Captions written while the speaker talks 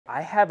I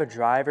have a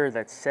driver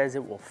that says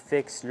it will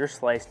fix your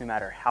slice no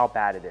matter how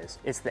bad it is.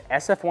 It's the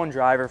SF1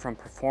 Driver from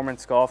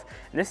Performance Golf,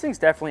 and this thing's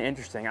definitely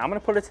interesting. I'm gonna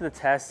put it to the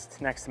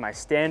test next to my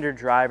standard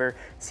driver,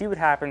 see what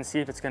happens, see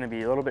if it's gonna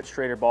be a little bit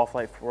straighter ball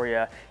flight for you,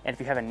 and if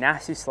you have a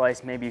nasty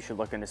slice, maybe you should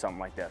look into something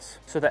like this.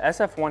 So the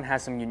SF1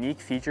 has some unique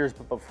features,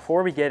 but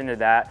before we get into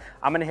that,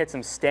 I'm gonna hit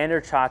some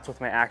standard shots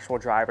with my actual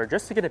driver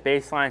just to get a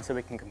baseline so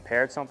we can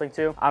compare it something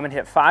to. I'm gonna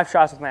hit 5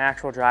 shots with my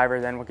actual driver,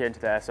 then we'll get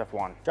into the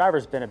SF1.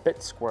 Driver's been a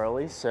bit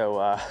squirrely,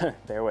 so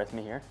bear with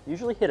me here.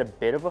 Usually hit a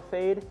bit of a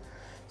fade,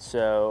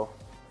 so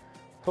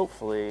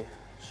hopefully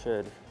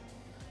should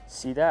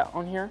see that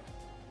on here.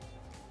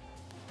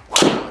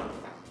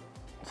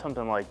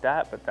 Something like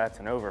that, but that's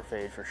an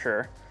overfade for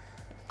sure.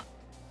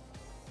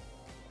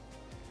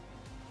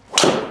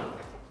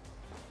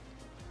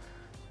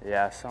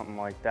 Yeah, something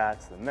like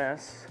that's the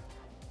miss.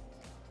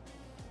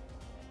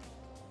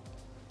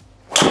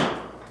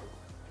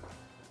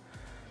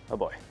 Oh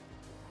boy.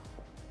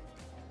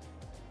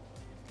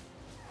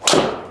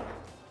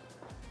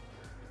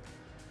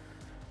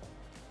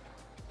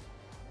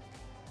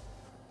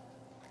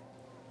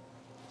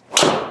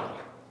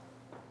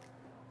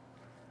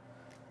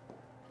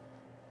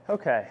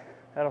 Okay,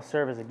 that'll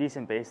serve as a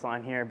decent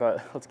baseline here, but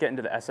let's get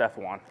into the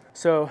SF1.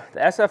 So the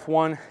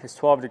SF1 is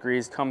 12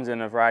 degrees, comes in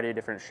a variety of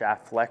different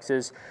shaft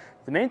flexes.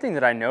 The main thing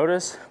that I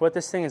notice with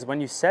this thing is when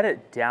you set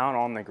it down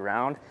on the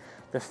ground,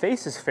 the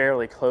face is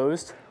fairly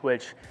closed,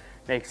 which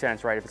makes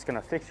sense, right? If it's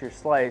gonna fix your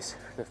slice,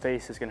 the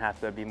face is gonna have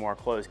to be more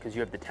closed because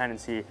you have the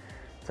tendency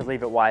to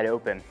leave it wide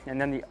open.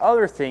 And then the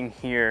other thing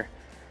here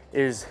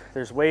is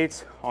there's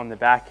weights on the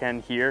back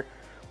end here,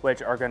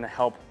 which are gonna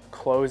help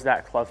close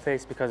that club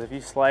face, because if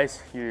you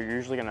slice, you're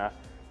usually gonna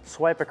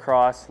swipe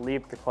across,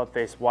 leave the club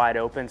face wide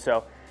open.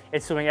 So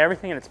it's doing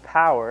everything in its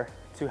power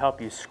to help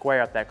you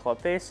square up that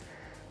club face.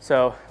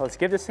 So let's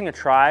give this thing a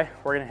try.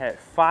 We're gonna hit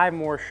 5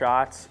 more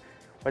shots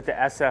with the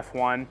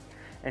SF1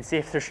 and see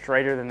if they're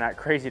straighter than that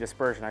crazy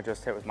dispersion I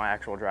just hit with my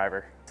actual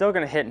driver. Still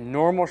gonna hit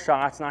normal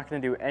shots, not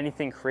gonna do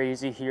anything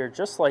crazy here,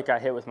 just like I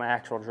hit with my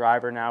actual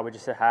driver now. We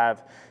just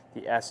have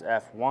the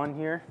SF1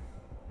 here.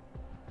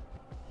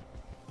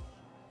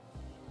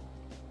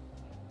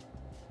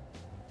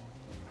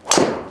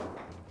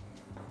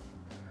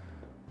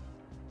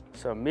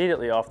 So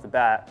immediately off the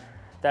bat,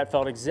 that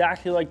felt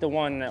exactly like the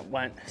one that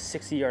went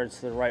 60 yards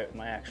to the right with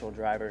my actual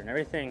driver, and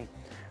everything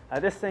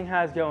this thing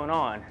has going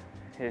on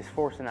is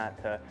forcing that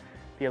to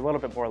be a little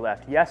bit more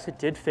left. Yes, it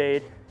did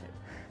fade.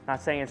 Not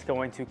saying it's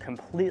going to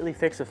completely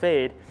fix a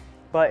fade,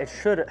 but it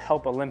should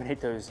help eliminate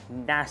those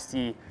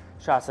nasty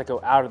shots that go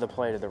out of the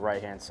play to the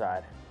right-hand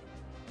side.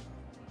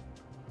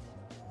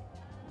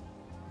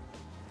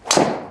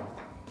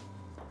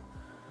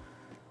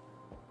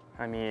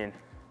 I mean,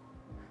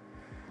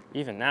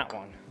 even that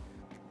one.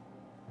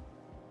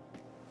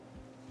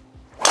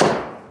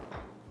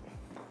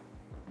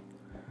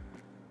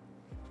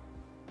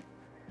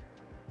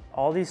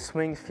 All these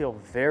swings feel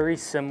very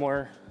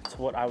similar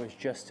to what I was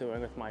just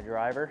doing with my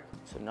driver.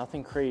 So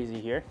nothing crazy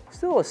here.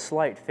 Still a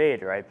slight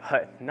fade, right?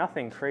 But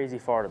nothing crazy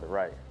far to the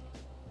right.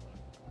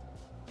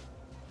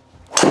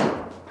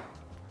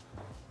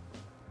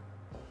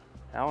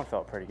 That one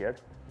felt pretty good.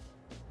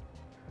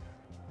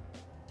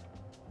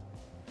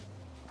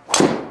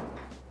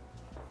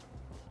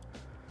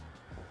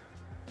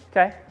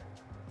 Okay,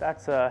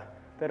 that's a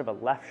bit of a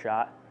left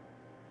shot.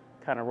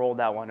 Kind of rolled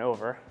that one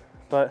over,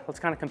 but let's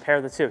kind of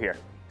compare the two here.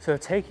 So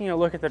taking a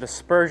look at the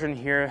dispersion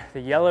here,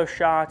 the yellow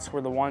shots were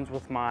the ones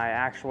with my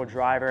actual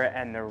driver,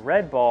 and the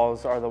red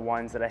balls are the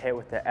ones that I hit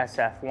with the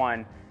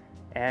SF1.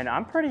 And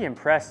I'm pretty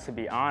impressed, to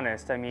be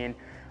honest. I mean,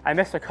 I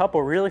missed a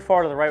couple really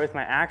far to the right with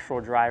my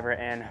actual driver,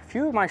 and a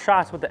few of my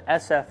shots with the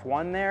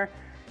SF1 there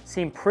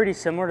seem pretty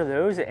similar to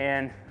those,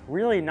 and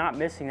really not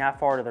missing that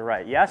far to the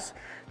right. Yes,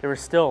 there was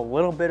still a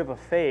little bit of a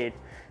fade,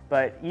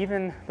 but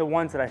even the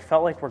ones that I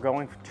felt like were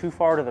going too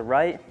far to the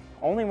right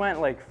only went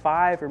like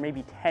 5 or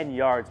maybe 10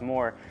 yards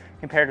more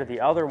compared to the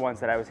other ones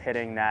that I was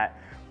hitting that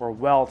were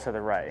well to the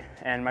right.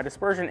 And my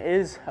dispersion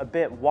is a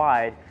bit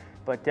wide,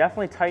 but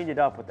definitely tightened it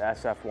up with the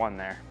SF1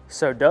 there.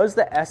 So does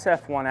the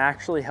SF1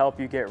 actually help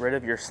you get rid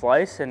of your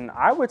slice? And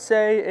I would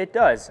say it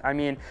does. I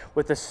mean,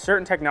 with the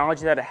certain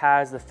technology that it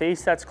has, the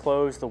face that's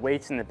closed, the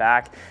weights in the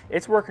back,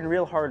 it's working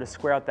real hard to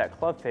square out that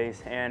club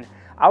face. And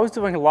I was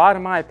doing a lot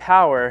of my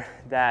power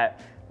that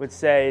would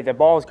say the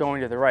ball is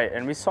going to the right.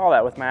 And we saw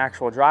that with my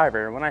actual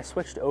driver. When I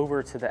switched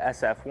over to the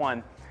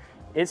SF1,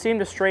 it seemed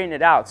to straighten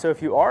it out. So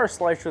if you are a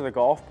slicer of the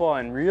golf ball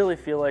and really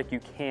feel like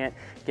you can't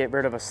get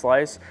rid of a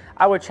slice,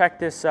 I would check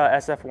this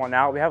SF1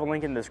 out. We have a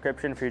link in the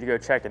description for you to go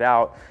check it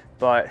out,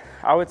 but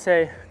I would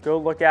say go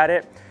look at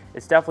it.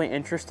 It's definitely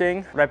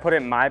interesting. Would I put it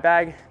in my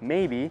bag?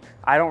 Maybe.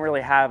 I don't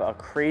really have a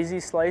crazy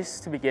slice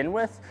to begin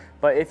with,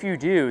 but if you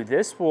do,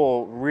 this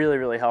will really,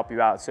 really help you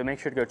out. So make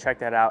sure to go check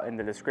that out in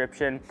the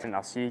description, and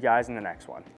I'll see you guys in the next one.